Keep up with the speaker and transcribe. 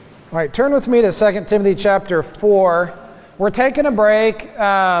All right, turn with me to 2 Timothy chapter 4. We're taking a break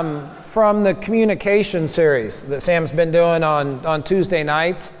from the communication series that Sam's been doing on Tuesday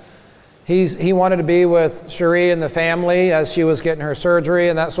nights. He wanted to be with Cherie and the family as she was getting her surgery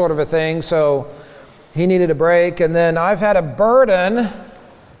and that sort of a thing, so he needed a break. And then I've had a burden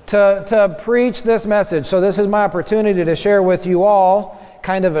to preach this message, so this is my opportunity to share with you all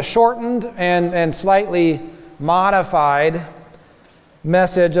kind of a shortened and slightly modified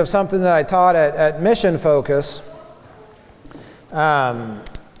message of something that I taught at Mission Focus. And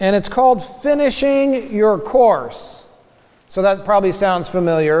it's called Finishing Your Course. So that probably sounds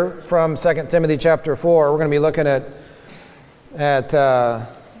familiar from 2 Timothy chapter 4. We're going to be looking at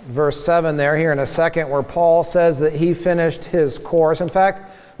verse 7 there here in a second, where Paul says that he finished his course. In fact,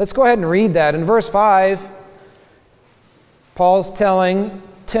 let's go ahead and read that. In verse 5, Paul's telling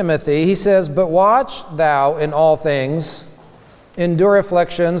Timothy, he says, "But watch thou in all things, endure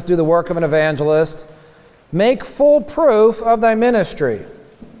afflictions, do the work of an evangelist, make full proof of thy ministry."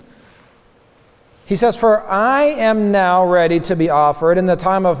 He says, "For I am now ready to be offered, and the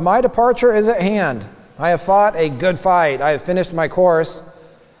time of my departure is at hand. I have fought a good fight. I have finished my course.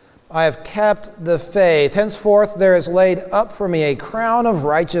 I have kept the faith. Henceforth there is laid up for me a crown of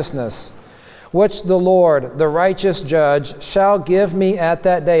righteousness, which the Lord, the righteous judge, shall give me at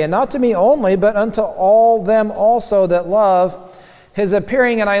that day, and not to me only, but unto all them also that love his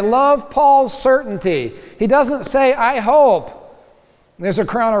appearing." And I love Paul's certainty. He doesn't say, "I hope there's a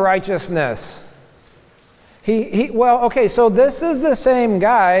crown of righteousness." So this is the same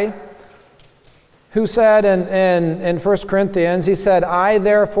guy who said in 1 Corinthians, he said, "I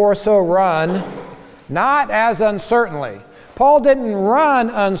therefore so run, not as uncertainly." Paul didn't run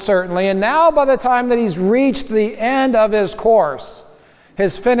uncertainly, and now by the time that he's reached the end of his course,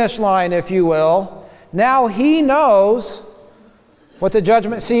 his finish line, if you will, now he knows what the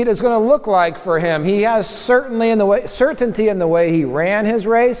judgment seat is going to look like for him. He has certainty in the way he ran his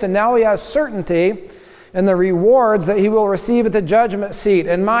race, and now he has certainty in the rewards that he will receive at the judgment seat.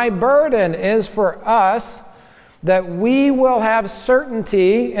 And my burden is for us that we will have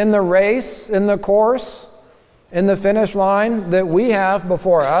certainty in the race, in the course, in the finish line that we have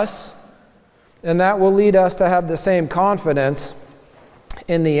before us, and that will lead us to have the same confidence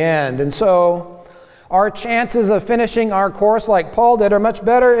in the end. And so our chances of finishing our course like Paul did are much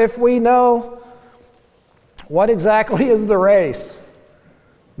better if we know what exactly is the race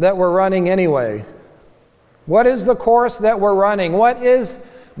that we're running anyway. What is the course that we're running? What is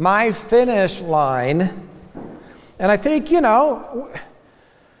my finish line? And I think,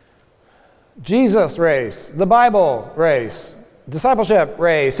 Jesus race, the Bible race, discipleship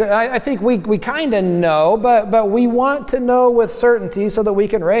race, I think we kind of know, but we want to know with certainty so that we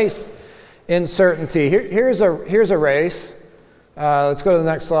can race in certainty. Here's a race. Let's go to the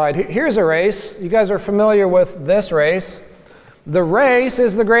next slide. Here's a race. You guys are familiar with this race. The race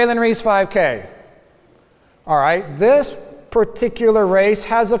is the Grayland Reese 5K. All right, this particular race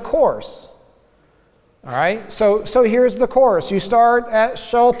has a course. All right, so here's the course. You start at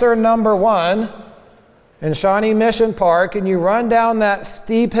shelter number 1 in Shawnee Mission Park, and you run down that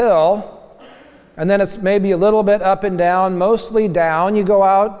steep hill, and then it's maybe a little bit up and down, mostly down. You go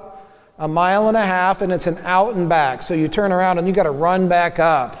out 1.5 miles, and it's an out and back. So you turn around, and you got to run back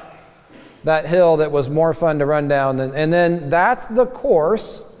up that hill that was more fun to run down. And then that's the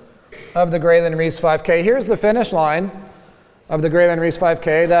course of the Grayland Reese 5K. Here's the finish line of the Grayland Reese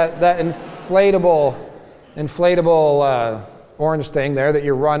 5K, that inflatable orange thing there that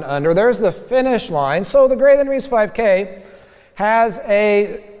you run under. There's the finish line. So the Grayland Reese 5K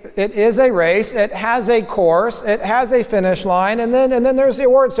it is a race, it has a course, it has a finish line, and then there's the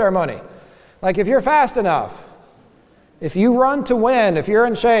award ceremony. Like if you're fast enough, if you run to win, if you're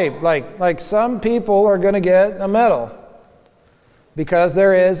in shape, like some people are going to get a medal, because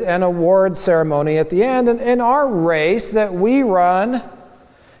there is an award ceremony at the end. And in our race that we run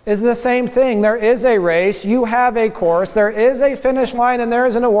is the same thing. There is a race, you have a course, there is a finish line, and there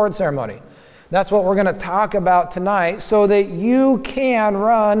is an award ceremony. That's what we're going to talk about tonight, so that you can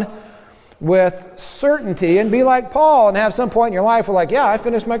run with certainty and be like Paul and have some point in your life where I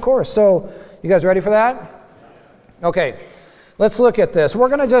finished my course. So you guys ready for that? Okay, let's look at this. We're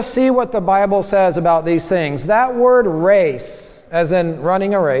going to just see what the Bible says about these things. That word race, as in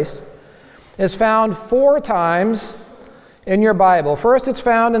running a race, is found 4 times in your Bible. First, it's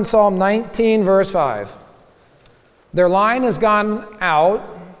found in Psalm 19, verse 5. "Their line has gone out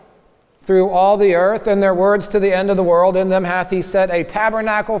through all the earth, and their words to the end of the world. In them hath he set a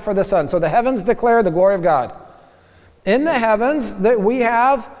tabernacle for the sun." So the heavens declare the glory of God. In the heavens, that we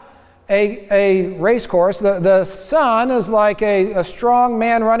have a race course. The sun is like a strong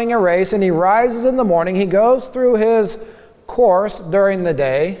man running a race, and he rises in the morning. He goes through his course during the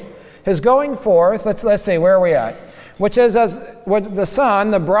day. His going forth, let's say, where are we at? Which is as what the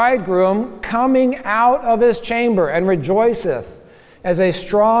son, the bridegroom, coming out of his chamber and rejoiceth as a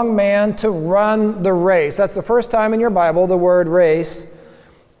strong man to run the race. That's the first time in your Bible the word race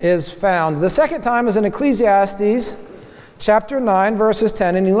is found. The second time is in Ecclesiastes chapter 9, verses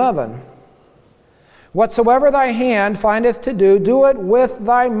 10 and 11. Whatsoever thy hand findeth to do, do it with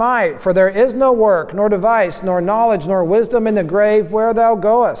thy might, for there is no work, nor device, nor knowledge, nor wisdom in the grave where thou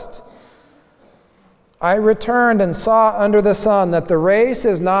goest. I returned and saw under the sun that the race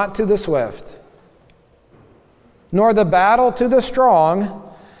is not to the swift, nor the battle to the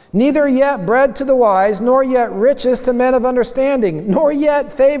strong, neither yet bread to the wise, nor yet riches to men of understanding, nor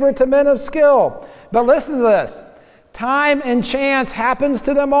yet favor to men of skill. But listen to this. Time and chance happens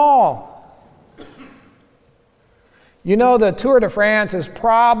to them all. You know, the Tour de France is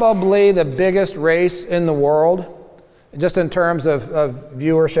probably the biggest race in the world, just in terms of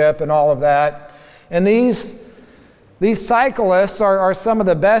viewership and all of that. And these cyclists are some of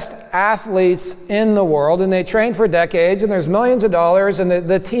the best athletes in the world, and they train for decades, and there's millions of dollars, and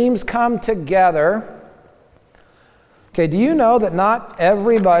the teams come together. Okay, do you know that not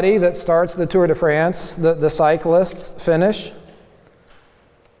everybody that starts the Tour de France, the cyclists, finish?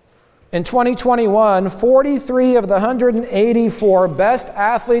 In 2021, 43 of the 184 best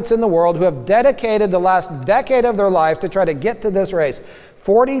athletes in the world who have dedicated the last decade of their life to try to get to this race,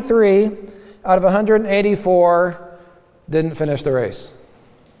 43 out of 184 didn't finish the race.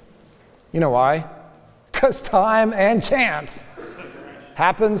 You know why? Because time and chance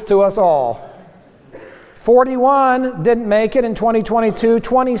happens to us all. 41 didn't make it in 2022.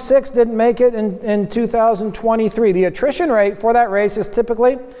 26 didn't make it in 2023. The attrition rate for that race is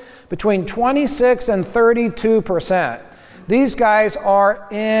typically between 26 and 32%. These guys are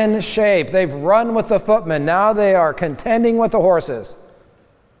in shape. They've run with the footmen. Now they are contending with the horses.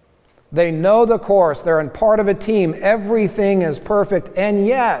 They know the course. They're in part of a team. Everything is perfect. And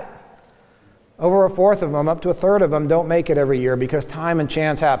yet, over a fourth of them, up to a third of them, don't make it every year because time and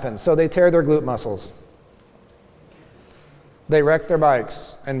chance happens. So they tear their glute muscles. They wreck their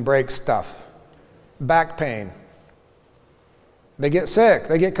bikes and break stuff. Back pain. They get sick.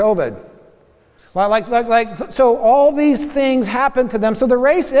 They get COVID. Well, so all these things happen to them. So the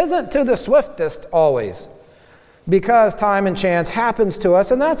race isn't to the swiftest always, because time and chance happens to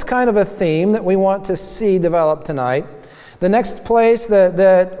us, and that's kind of a theme that we want to see develop tonight. The next place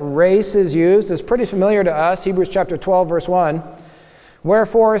that race is used is pretty familiar to us, Hebrews chapter 12, verse 1.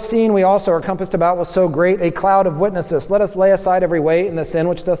 Wherefore, seeing we also are compassed about with so great a cloud of witnesses, let us lay aside every weight and the sin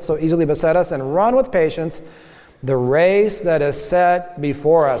which doth so easily beset us, and run with patience the race that is set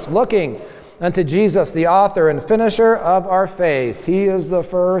before us, looking unto Jesus, the author and finisher of our faith. He is the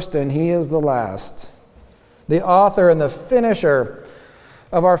first and he is the last. The author and the finisher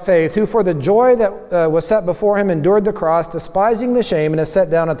of our faith, who for the joy that was set before him endured the cross, despising the shame, and is set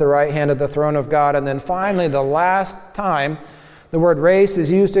down at the right hand of the throne of God. And then finally, the last time the word race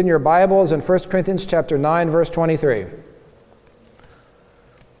is used in your Bible is in 1 Corinthians chapter 9, verse 23.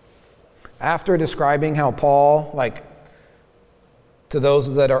 After describing how Paul, to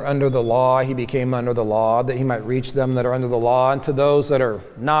those that are under the law, he became under the law, that he might reach them that are under the law. And to those that are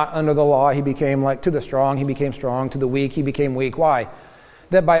not under the law, he became to the strong, he became strong. To the weak, he became weak. Why?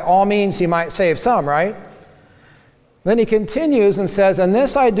 That by all means he might save some, right? Then he continues and says, and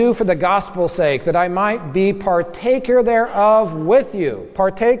this I do for the gospel's sake, that I might be partaker thereof with you.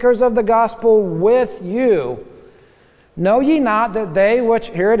 Partakers of the gospel with you. Know ye not that they which,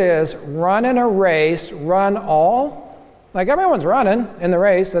 here it is, run in a race, run all? Everyone's running in the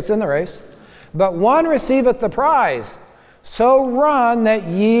race, that's in the race. But one receiveth the prize. So run that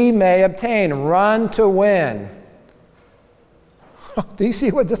ye may obtain. Run to win. Do you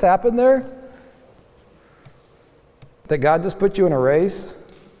see what just happened there? That God just put you in a race?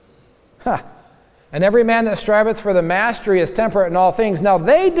 And every man that striveth for the mastery is temperate in all things. Now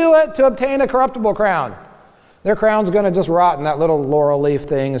they do it to obtain a corruptible crown. Their crown's going to just rot, and that little laurel leaf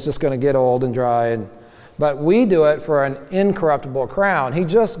thing is just going to get old and dry. But we do it for an incorruptible crown. He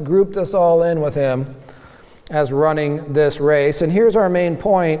just grouped us all in with him as running this race. And here's our main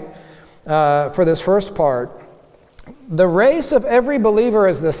point for this first part. The race of every believer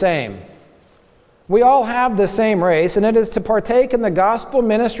is the same. We all have the same race, and it is to partake in the gospel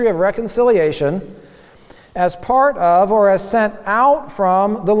ministry of reconciliation as part of or as sent out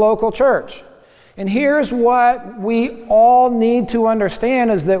from the local church. And here's what we all need to understand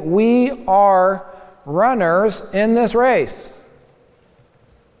is that we are runners in this race.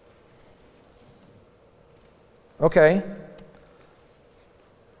 Okay.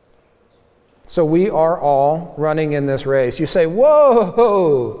 So we are all running in this race. You say,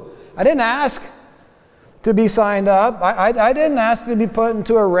 whoa, I didn't ask to be signed up. I didn't ask to be put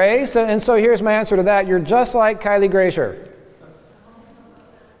into a race. And so here's my answer to that. You're just like Kylie Gracier.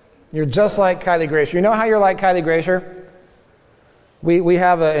 You're just like Kylie Gracier. You know how you're like Kylie Gracier? We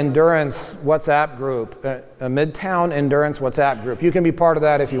have an endurance WhatsApp group, a Midtown Endurance WhatsApp group. You can be part of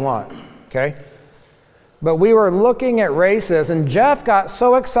that if you want, okay? But we were looking at races, and Jeff got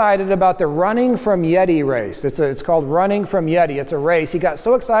so excited about the Running from Yeti race. It's called Running from Yeti. It's a race. He got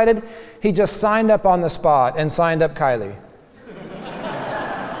so excited, he just signed up on the spot and signed up Kylie.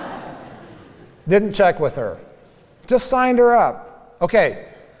 Didn't check with her. Just signed her up. Okay,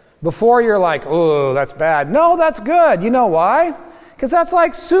 before you're like, oh, that's bad. No, that's good. You know why? Because that's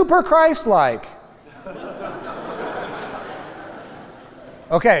like super Christ-like.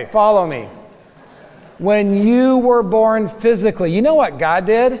 Okay, follow me. When you were born physically, you know what God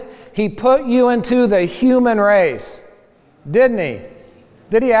did? He put you into the human race, didn't he?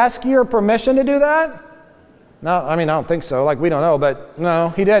 Did he ask your permission to do that? No, I mean, I don't think so. Like, we don't know, but no,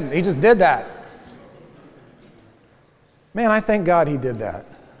 he didn't. He just did that. Man, I thank God he did that.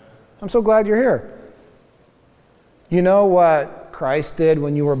 I'm so glad you're here. You know what Christ did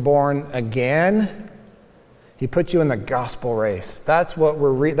when you were born again? He put you in the gospel race. That's what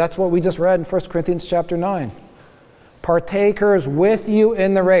we just read in 1 Corinthians chapter 9. Partakers with you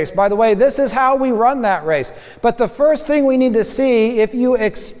in the race. By the way, this is how we run that race. But the first thing we need to see, if you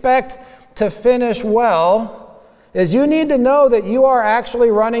expect to finish well, is you need to know that you are actually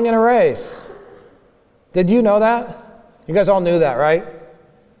running in a race. Did you know that? You guys all knew that, right?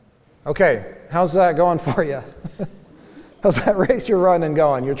 Okay, how's that going for you? How's that race you're running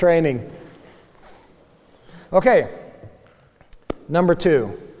going? You're training. Okay, number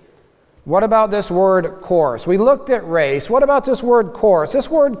 2. What about this word course? We looked at race. What about this word course? This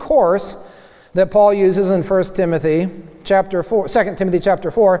word course that Paul uses in 2 Timothy chapter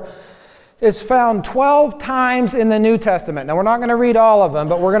 4 is found 12 times in the New Testament. Now, we're not going to read all of them,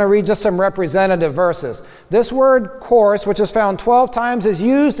 but we're going to read just some representative verses. This word course, which is found 12 times, is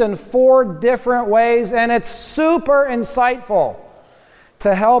used in 4 different ways, and it's super insightful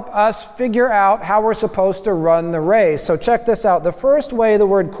to help us figure out how we're supposed to run the race. So check this out. The first way the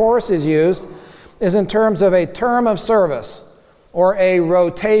word course is used is in terms of a term of service or a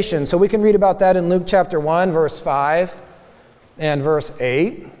rotation. So we can read about that in Luke chapter 1, verse 5 and verse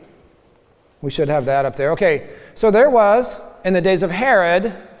 8. We should have that up there. Okay, so there was, in the days of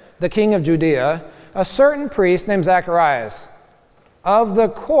Herod, the king of Judea, a certain priest named Zacharias of the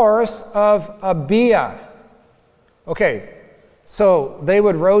course of Abia. Okay, so they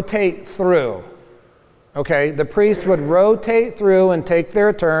would rotate through. Okay, the priest would rotate through and take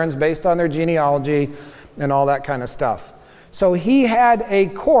their turns based on their genealogy and all that kind of stuff. So he had a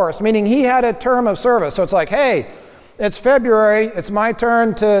course, meaning he had a term of service. So it's like, hey, it's February, it's my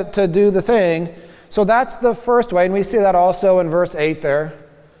turn to do the thing. So that's the first way, and we see that also in verse 8 there.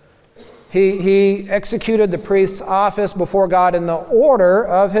 He executed the priest's office before God in the order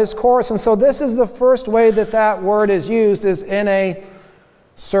of his course. And so this is the first way that word is used, is in a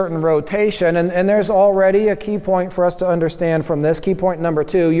certain rotation. And there's already a key point for us to understand from this. Key point number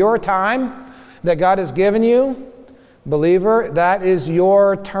 2, your time that God has given you, believer, that is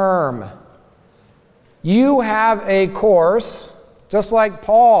your term. You have a course, just like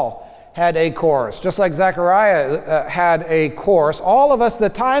Paul had a course, just like Zechariah had a course. All of us, the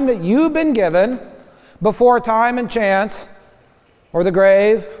time that you've been given before time and chance or the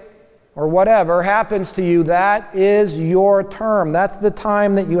grave or whatever happens to you, that is your term. That's the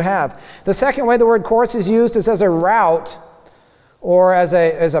time that you have. The second way the word course is used is as a route or as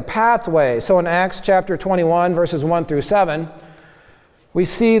a pathway. So in Acts chapter 21, verses 1 through 7, we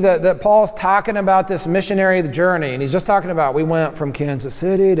see that Paul's talking about this missionary journey, and he's just talking about, we went from Kansas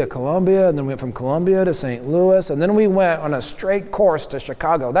City to Columbia, and then we went from Columbia to St. Louis, and then we went on a straight course to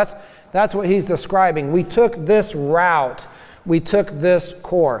Chicago. That's what he's describing. We took this route. We took this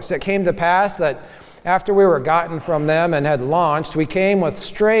course. It came to pass that after we were gotten from them and had launched, we came with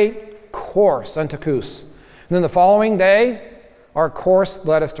straight course unto Kos. And then the following day, our course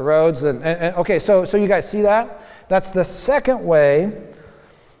led us to Rhodes. And okay, so you guys see that? That's the second way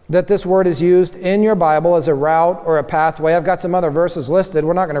that this word is used in your Bible as a route or a pathway. I've got some other verses listed.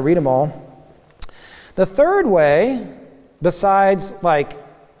 We're not going to read them all. The third way, besides like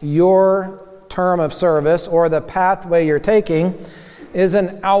your term of service or the pathway you're taking, is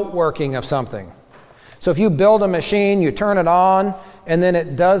an outworking of something. So if you build a machine, you turn it on, and then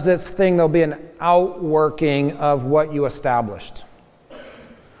it does its thing, there'll be an outworking of what you established.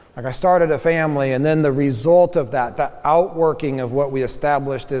 Like I started a family, and then the result of that, the outworking of what we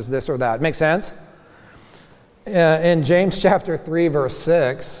established is this or that. Make sense? In James chapter 3, verse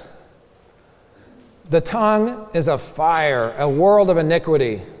 6, the tongue is a fire, a world of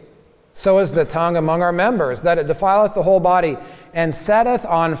iniquity. So is the tongue among our members, that it defileth the whole body, and setteth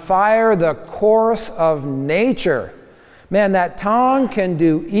on fire the course of nature. Man, that tongue can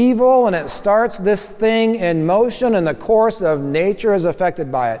do evil, and it starts this thing in motion, and the course of nature is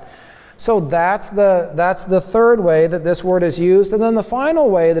affected by it. So that's the third way that this word is used. And then the final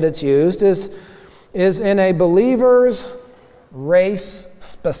way that it's used is in a believer's race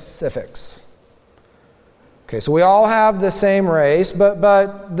specifics. Okay, so we all have the same race, but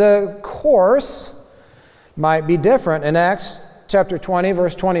the course might be different. In Acts chapter 20,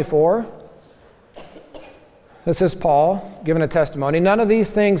 verse 24, this is Paul giving a testimony. None of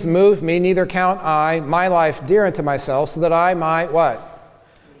these things move me, neither count I my life dear unto myself, so that I might, what?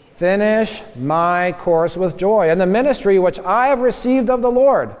 Finish my course with joy, and the ministry which I have received of the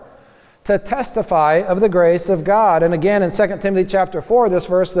Lord, to testify of the grace of God. And again, in 2 Timothy chapter 4, this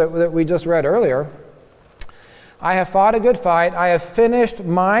verse that we just read earlier, I have fought a good fight, I have finished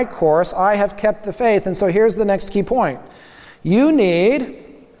my course, I have kept the faith. And so here's the next key point. You need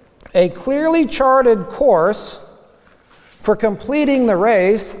a clearly charted course for completing the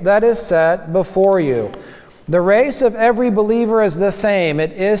race that is set before you. The race of every believer is the same.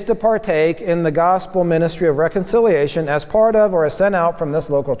 It is to partake in the gospel ministry of reconciliation as part of or as sent out from this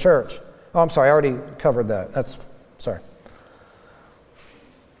local church. Oh, I'm sorry, I already covered that. Sorry.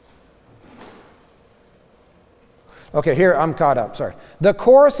 Okay, here, I'm caught up, sorry. The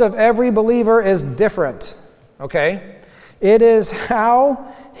course of every believer is different, okay? It is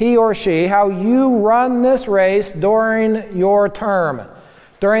how he or she, how you run this race during your term.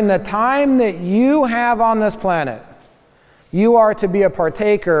 During the time that you have on this planet, you are to be a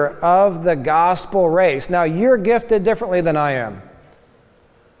partaker of the gospel race. Now, you're gifted differently than I am.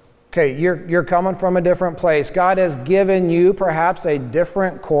 Okay, you're coming from a different place. God has given you perhaps a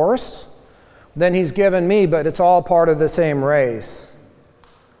different course than He's given me, but it's all part of the same race.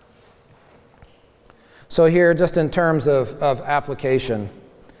 So here, just in terms of application,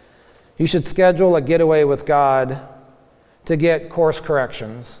 you should schedule a getaway with God to get course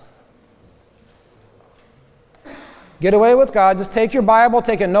corrections. Get away with God. Just take your Bible,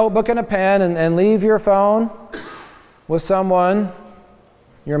 take a notebook and a pen, and leave your phone with someone,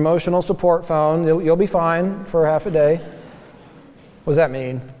 your emotional support phone. You'll be fine for half a day. What does that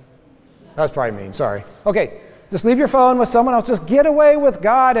mean? That was probably mean, sorry. Okay, just leave your phone with someone else. Just get away with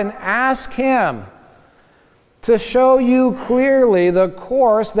God and ask Him to show you clearly the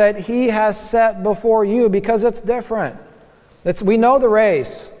course that He has set before you, because it's different. We know the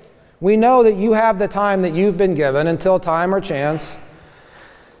race. We know that you have the time that you've been given until time or chance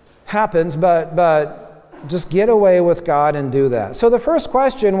happens, but just get away with God and do that. So the first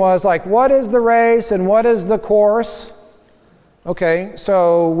question was like, what is the race and what is the course? Okay,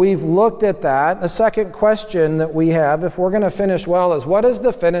 so we've looked at that. The second question that we have, if we're going to finish well, is what is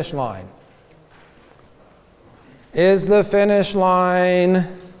the finish line? Is the finish line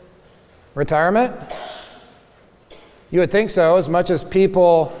retirement? You would think so, as much as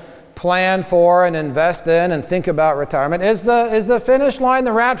people plan for and invest in and think about retirement. Is the finish line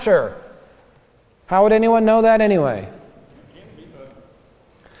the rapture? How would anyone know that anyway?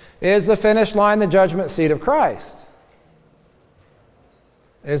 Is the finish line the judgment seat of Christ?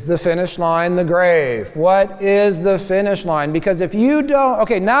 Is the finish line the grave? What is the finish line? Because if you don't,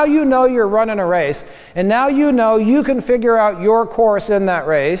 okay, now you know you're running a race, and now you know you can figure out your course in that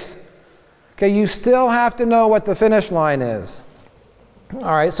race. Okay, you still have to know what the finish line is.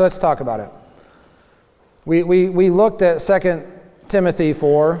 All right, so let's talk about it. We looked at 2 Timothy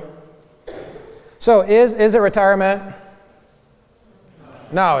 4. So is it retirement?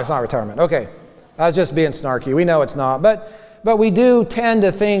 No, it's not retirement. Okay, I was just being snarky. We know it's not, but we do tend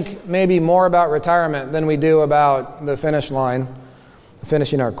to think maybe more about retirement than we do about the finish line,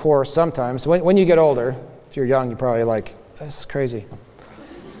 finishing our course sometimes. When you get older, if you're young, you're probably like, this is crazy.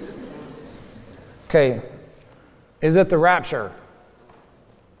 Okay, is it the rapture?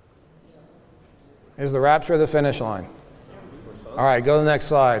 Is the rapture the finish line? All right, go to the next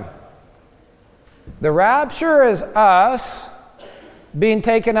slide. The rapture is us being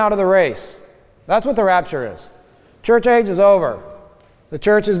taken out of the race. That's what the rapture is. Church age is over. The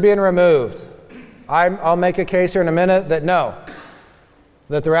church is being removed. I'll make a case here in a minute that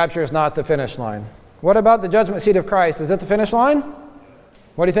that the rapture is not the finish line. What about the judgment seat of Christ? Is it the finish line?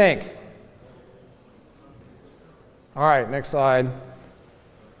 What do you think? All right, next slide.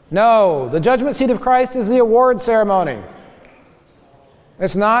 No, the judgment seat of Christ is the award ceremony.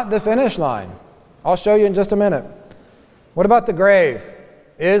 It's not the finish line. I'll show you in just a minute. What about the grave?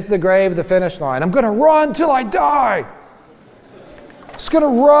 Is the grave the finish line? I'm going to run till I die. Just going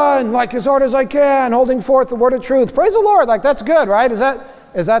to run like as hard as I can, holding forth the word of truth. Praise the Lord. Like, that's good, right? Is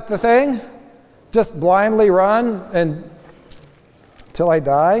that the thing? Just blindly run until I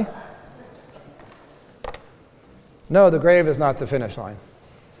die? No, the grave is not the finish line.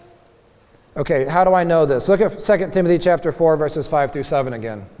 Okay, how do I know this? Look at 2 Timothy chapter 4, verses 5 through 7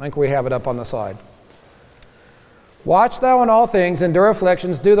 again. I think we have it up on the slide. Watch thou in all things, endure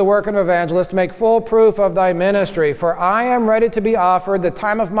afflictions, do the work of an evangelist, make full proof of thy ministry. For I am ready to be offered, the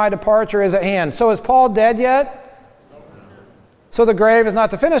time of my departure is at hand. So is Paul dead yet? So the grave is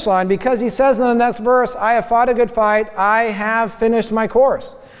not the finish line, because he says in the next verse, I have fought a good fight, I have finished my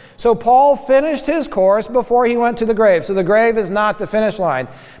course. So Paul finished his course before he went to the grave. So the grave is not the finish line.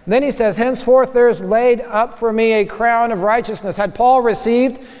 And then he says, henceforth there is laid up for me a crown of righteousness. Had Paul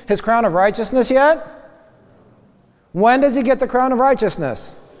received his crown of righteousness yet? When does he get the crown of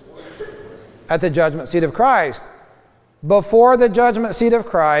righteousness? At the judgment seat of Christ. Before the judgment seat of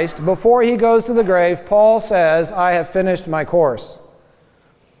Christ, before he goes to the grave, Paul says, I have finished my course.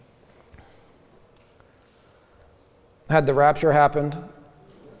 Had the rapture happened?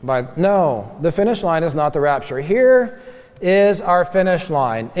 No, the finish line is not the rapture. Here is our finish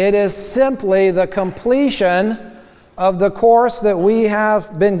line. It is simply the completion of the course that we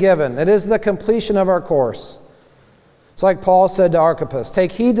have been given. It is the completion of our course. It's like Paul said to Archippus,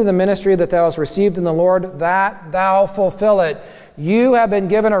 take heed to the ministry that thou hast received in the Lord, that thou fulfill it. You have been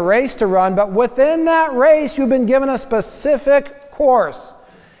given a race to run, but within that race you've been given a specific course.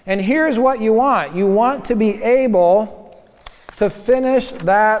 And here's what you want. You want to be able to finish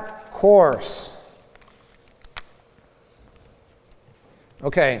that course.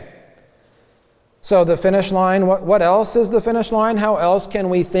 Okay. So the finish line, what else is the finish line? How else can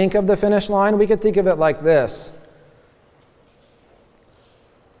we think of the finish line? We could think of it like this.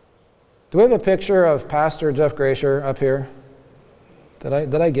 Do we have a picture of Pastor Jeff Gracier up here? Did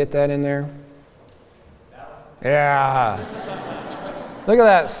I get that in there? Yeah. Look at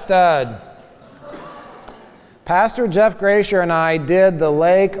that stud. Pastor Jeff Gracier and I did the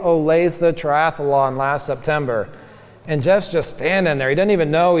Lake Olathe Triathlon last September. And Jeff's just standing there. He doesn't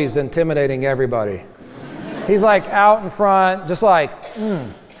even know he's intimidating everybody. He's like out in front, just like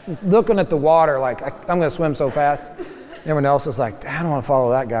looking at the water like, I'm going to swim so fast. Everyone else is like, I don't want to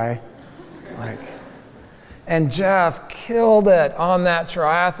follow that guy. And Jeff killed it on that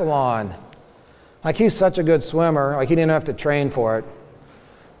triathlon. Like, he's such a good swimmer. Like, he didn't have to train for it.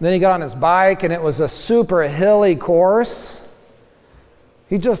 Then he got on his bike, and it was a super hilly course.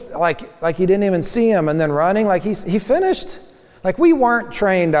 He just, like he didn't even see him. And then running, like he finished. Like, we weren't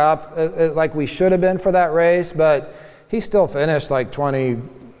trained up like we should have been for that race, but he still finished like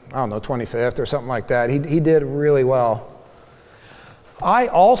 25th or something like that. He did really well. I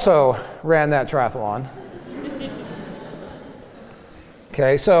also ran that triathlon.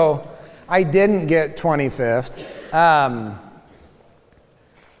 Okay, so I didn't get 25th.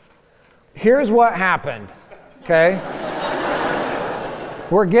 Here's what happened, okay?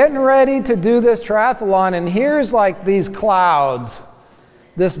 We're getting ready to do this triathlon, and here's like these clouds,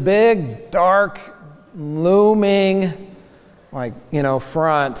 this big, dark, looming,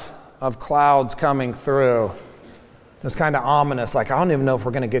 front of clouds coming through. It's kind of ominous, like, I don't even know if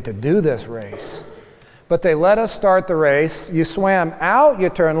we're going to get to do this race. But they let us start the race. You swam out, you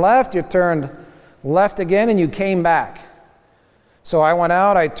turned left, you turned left again, and you came back. So I went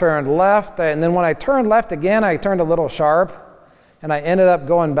out, I turned left, and then when I turned left again, I turned a little sharp, and I ended up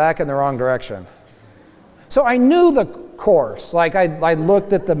going back in the wrong direction. So I knew the course. Like, I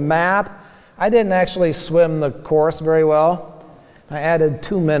looked at the map. I didn't actually swim the course very well. I added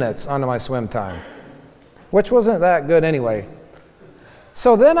 2 minutes onto my swim time, which wasn't that good anyway.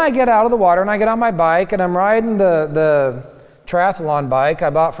 So then I get out of the water, and I get on my bike, and I'm riding the triathlon bike I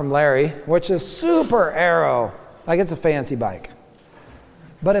bought from Larry, which is super aero. Like, it's a fancy bike.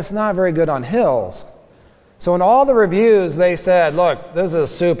 But it's not very good on hills. So in all the reviews, they said, look, this is a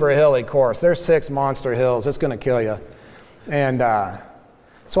super hilly course. There's 6 monster hills. It's going to kill you. And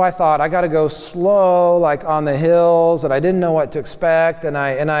so I thought, I got to go slow, like on the hills, and I didn't know what to expect, and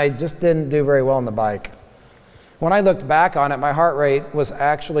I just didn't do very well on the bike. When I looked back on it, my heart rate was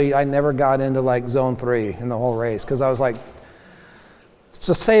actually, I never got into like zone 3 in the whole race, because I was like,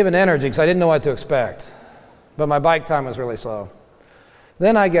 just saving energy, because I didn't know what to expect. But my bike time was really slow.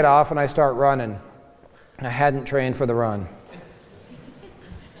 Then I get off and I start running. I hadn't trained for the run.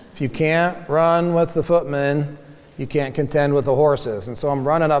 If you can't run with the footmen, you can't contend with the horses. And so I'm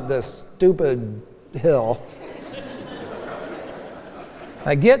running up this stupid hill.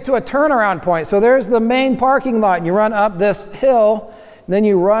 I get to a turnaround point. So there's the main parking lot, and you run up this hill, and then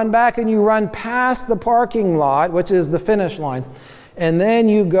you run back and you run past the parking lot, which is the finish line. And then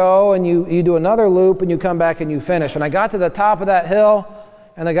you go and you do another loop, and you come back and you finish. And I got to the top of that hill,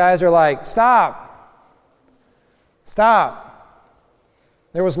 and the guys are like, stop.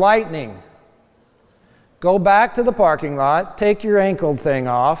 There was lightning. Go back to the parking lot, take your ankle thing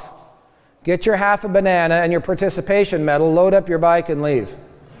off, get your half a banana and your participation medal, load up your bike, and leave.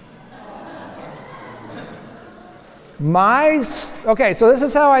 Okay, so this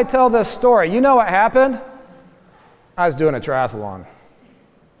is how I tell this story. You know what happened? I was doing a triathlon.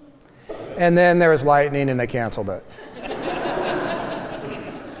 And then there was lightning and they canceled it.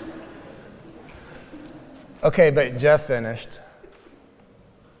 Okay, but Jeff finished.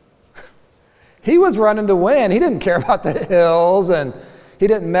 He was running to win. He didn't care about the hills, and he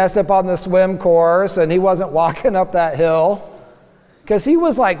didn't mess up on the swim course, and he wasn't walking up that hill. Because he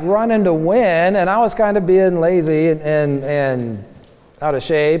was like running to win, and I was kind of being lazy and out of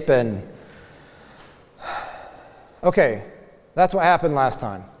shape. And okay, that's what happened last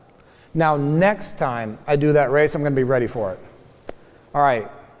time. Now, next time I do that race, I'm going to be ready for it. All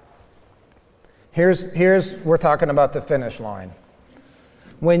right. Here's we're talking about the finish line.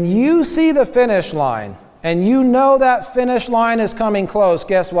 When you see the finish line, and you know that finish line is coming close,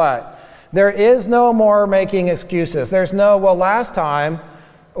 guess what? There is no more making excuses. There's no, well, last time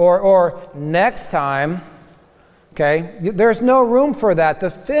or next time. Okay? There's no room for that. The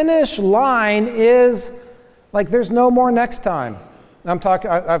finish line is like there's no more next time.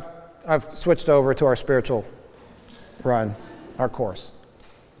 I've switched over to our spiritual run, our course.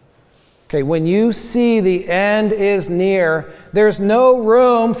 Okay, when you see the end is near, there's no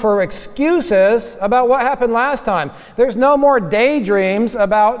room for excuses about what happened last time. There's no more daydreams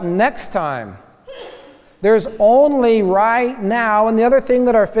about next time. There's only right now, and the other thing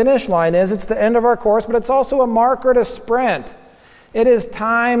that our finish line is, it's the end of our course, but it's also a marker to sprint. It is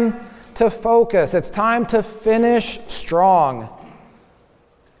time to focus. It's time to finish strong.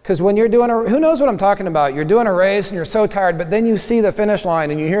 Because when you're doing who knows what I'm talking about? You're doing a race and you're so tired, but then you see the finish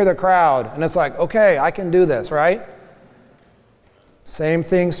line and you hear the crowd, and it's like, okay, I can do this, right? Same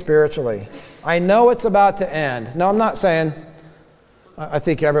thing spiritually. I know it's about to end. No, I'm not saying, I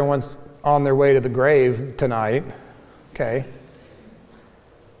think everyone's on their way to the grave tonight, okay?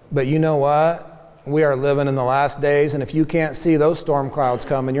 But you know what? We are living in the last days, and if you can't see those storm clouds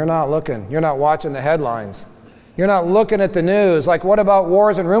coming, you're not looking. You're not watching the headlines. You're not looking at the news. Like, what about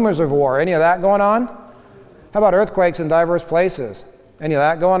wars and rumors of war? Any of that going on? How about earthquakes in diverse places? Any of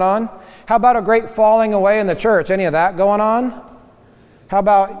that going on? How about a great falling away in the church? Any of that going on? How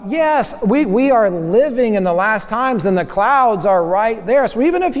about, yes, we are living in the last times, and the clouds are right there. So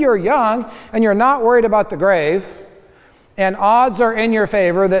even if you're young and you're not worried about the grave, and odds are in your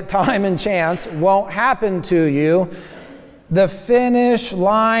favor that time and chance won't happen to you, the finish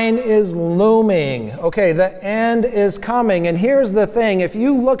line is looming. Okay, the end is coming. And here's the thing. If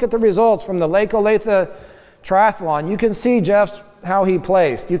you look at the results from the Lake Olathe Triathlon, you can see how he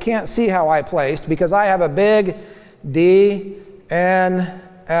placed. You can't see how I placed because I have a big DNF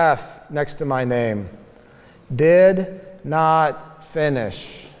next to my name. Did not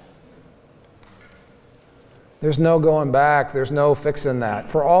finish. There's no going back. There's no fixing that.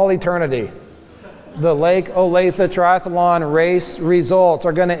 For all eternity, the Lake Olathe Triathlon race results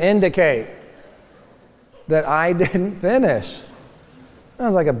are going to indicate that I didn't finish. That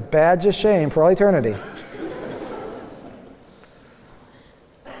was like a badge of shame for all eternity.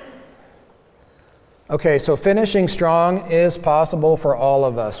 Okay, so finishing strong is possible for all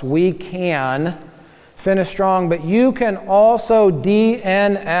of us. We can finish strong, but you can also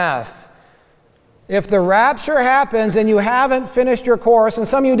DNF. If the rapture happens and you haven't finished your course, and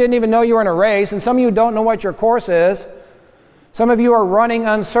some of you didn't even know you were in a race, and some of you don't know what your course is, some of you are running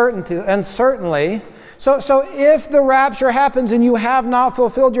uncertainly. So if the rapture happens and you have not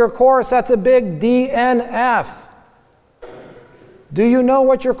fulfilled your course, that's a big DNF. Do you know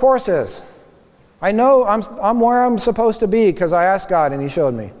what your course is? I know I'm where I'm supposed to be because I asked God and He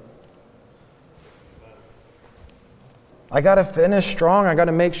showed me. I got to finish strong. I got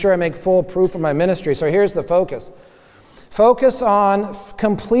to make sure I make full proof of my ministry. So here's the focus. Focus on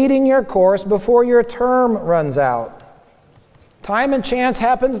completing your course before your term runs out. Time and chance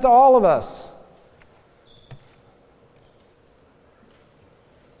happens to all of us.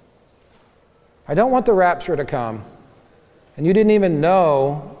 I don't want the rapture to come, and you didn't even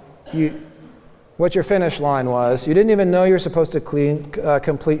know what your finish line was. You didn't even know you're supposed to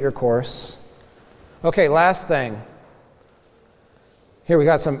complete your course. Okay, last thing. Here, we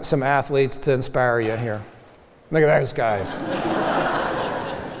got some athletes to inspire you here. Look at those guys.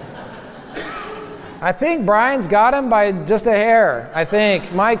 I think Brian's got him by just a hair. I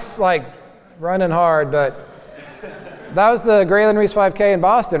think Mike's like running hard, but that was the Grayland Reese 5K in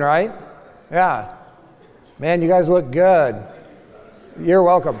Boston, right? Yeah. Man, you guys look good. You're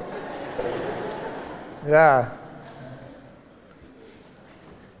welcome. Yeah.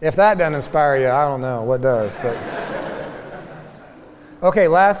 If that doesn't inspire you, I don't know what does. But okay,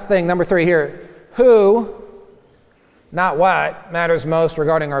 last thing, number 3 here. Who, not what, matters most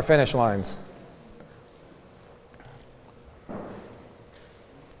regarding our finish lines.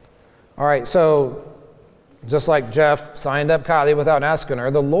 All right, so just like Jeff signed up Kylie without asking her,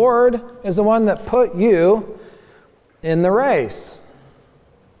 the Lord is the one that put you in the race.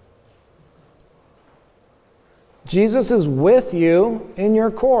 Jesus is with you in your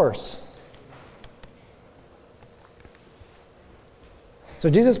course. So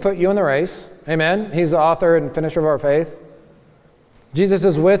Jesus put you in the race. Amen. He's the author and finisher of our faith. Jesus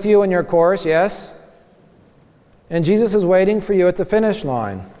is with you in your course, yes. And Jesus is waiting for you at the finish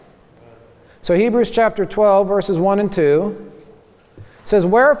line. So Hebrews chapter 12, verses 1 and 2 says,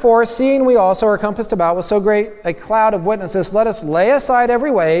 "Wherefore, seeing we also are compassed about with so great a cloud of witnesses, let us lay aside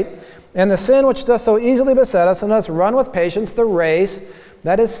every weight and the sin which does so easily beset us, and let us run with patience the race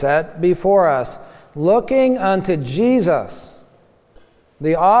that is set before us, looking unto Jesus,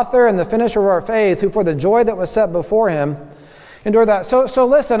 the author and the finisher of our faith, who for the joy that was set before him endured that." So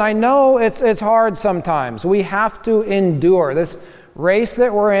listen, I know it's hard sometimes. We have to endure. This race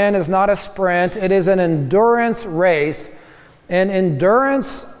that we're in is not a sprint. It is an endurance race. And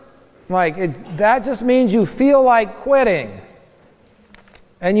endurance, that just means you feel like quitting.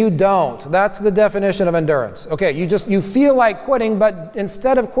 And you don't. That's the definition of endurance. Okay, you feel like quitting, but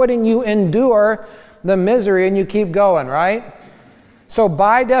instead of quitting, you endure the misery and you keep going, right? So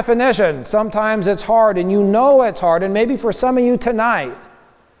by definition, sometimes it's hard, and you know it's hard, and maybe for some of you tonight,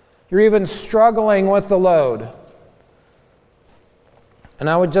 you're even struggling with the load. And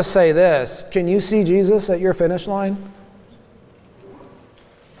I would just say this, can you see Jesus at your finish line?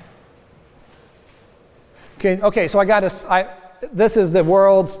 Okay, so this is the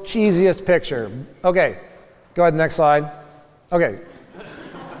world's cheesiest picture. Okay, go ahead, next slide. Okay.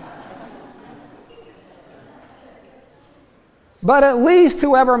 But at least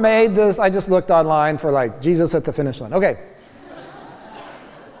whoever made this, I just looked online for Jesus at the finish line. Okay.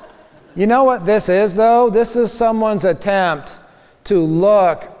 You know what this is, though? This is someone's attempt to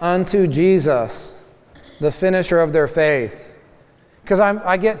look unto Jesus, the finisher of their faith. Because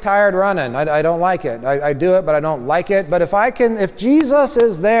I get tired running. I don't like it. I do it, but I don't like it. But if Jesus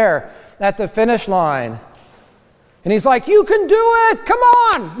is there at the finish line, and he's like, you can do it, come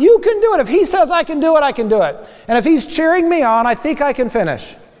on, you can do it. If he says I can do it, I can do it. And if he's cheering me on, I think I can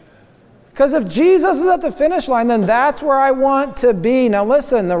finish. Because if Jesus is at the finish line, then that's where I want to be. Now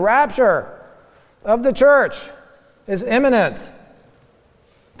listen, the rapture of the church is imminent.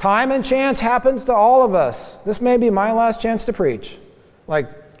 Time and chance happens to all of us. This may be my last chance to preach. I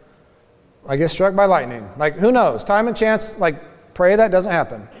get struck by lightning. Who knows? Time and chance, pray that doesn't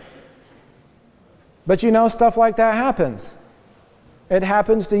happen. But stuff like that happens. It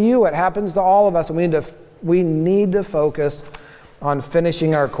happens to you. It happens to all of us. And we need to focus on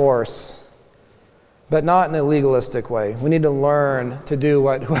finishing our course, but not in a legalistic way. We need to learn to do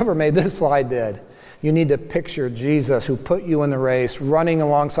what whoever made this slide did. You need to picture Jesus, who put you in the race, running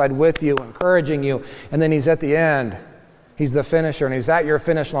alongside with you, encouraging you, and then he's at the end. He's the finisher, and he's at your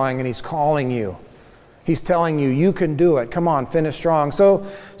finish line, and he's calling you. He's telling you, you can do it. Come on, finish strong. So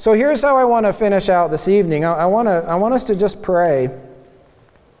here's how I want to finish out this evening. I want us to just pray.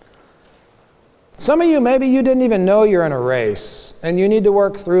 Some of you, maybe you didn't even know you're in a race, and you need to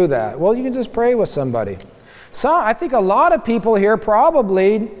work through that. Well, you can just pray with somebody. I think a lot of people here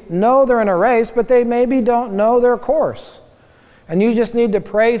probably know they're in a race, but they maybe don't know their course. And you just need to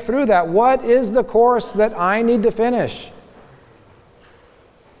pray through that. What is the course that I need to finish?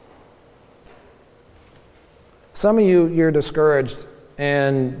 Some of you, you're discouraged,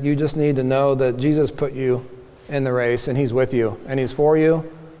 and you just need to know that Jesus put you in the race, and he's with you, and he's for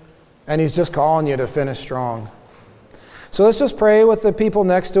you, and he's just calling you to finish strong. So let's just pray with the people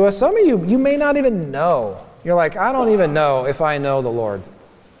next to us. Some of you may not even know. You're like, I don't even know if I know the Lord.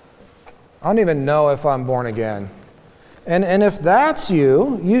 I don't even know if I'm born again. And if that's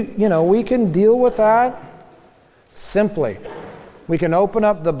you, we can deal with that simply. We can open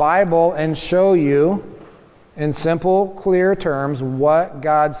up the Bible and show you in simple, clear terms what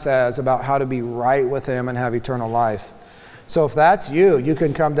God says about how to be right with him and have eternal life. So if that's you, you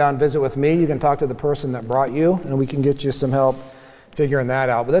can come down and visit with me. You can talk to the person that brought you, and we can get you some help figuring that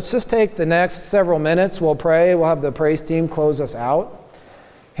out. But let's just take the next several minutes. We'll pray. We'll have the praise team close us out.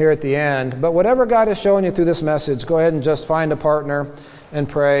 here at the end. But whatever God is showing you through this message, go ahead and just find a partner and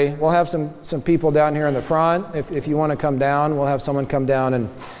pray. We'll have some people down here in the front. If you want to come down, we'll have someone come down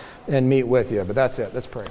and meet with you. But that's it. Let's pray.